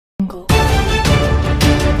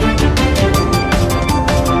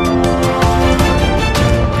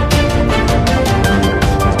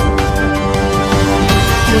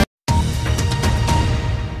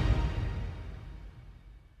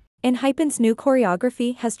ENHYPEN's new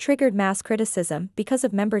choreography has triggered mass criticism because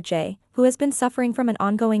of member Jay, who has been suffering from an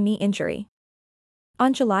ongoing knee injury.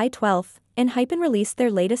 On July 12, ENHYPEN released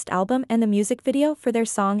their latest album and the music video for their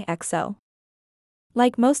song EXO.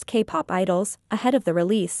 Like most K-pop idols, ahead of the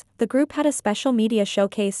release, the group had a special media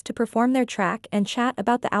showcase to perform their track and chat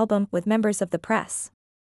about the album with members of the press.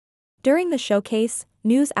 During the showcase,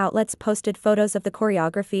 news outlets posted photos of the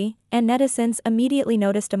choreography, and netizens immediately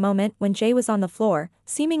noticed a moment when Jay was on the floor,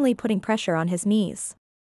 seemingly putting pressure on his knees.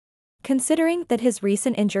 Considering that his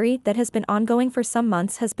recent injury that has been ongoing for some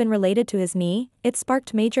months has been related to his knee, it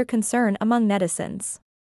sparked major concern among netizens.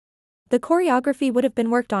 The choreography would have been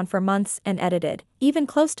worked on for months and edited, even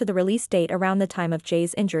close to the release date around the time of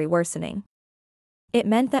Jay's injury worsening. It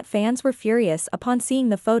meant that fans were furious upon seeing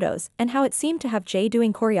the photos and how it seemed to have Jay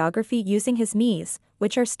doing choreography using his knees,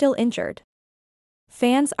 which are still injured.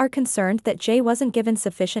 Fans are concerned that Jay wasn't given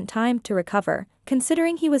sufficient time to recover,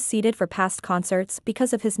 considering he was seated for past concerts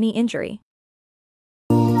because of his knee injury.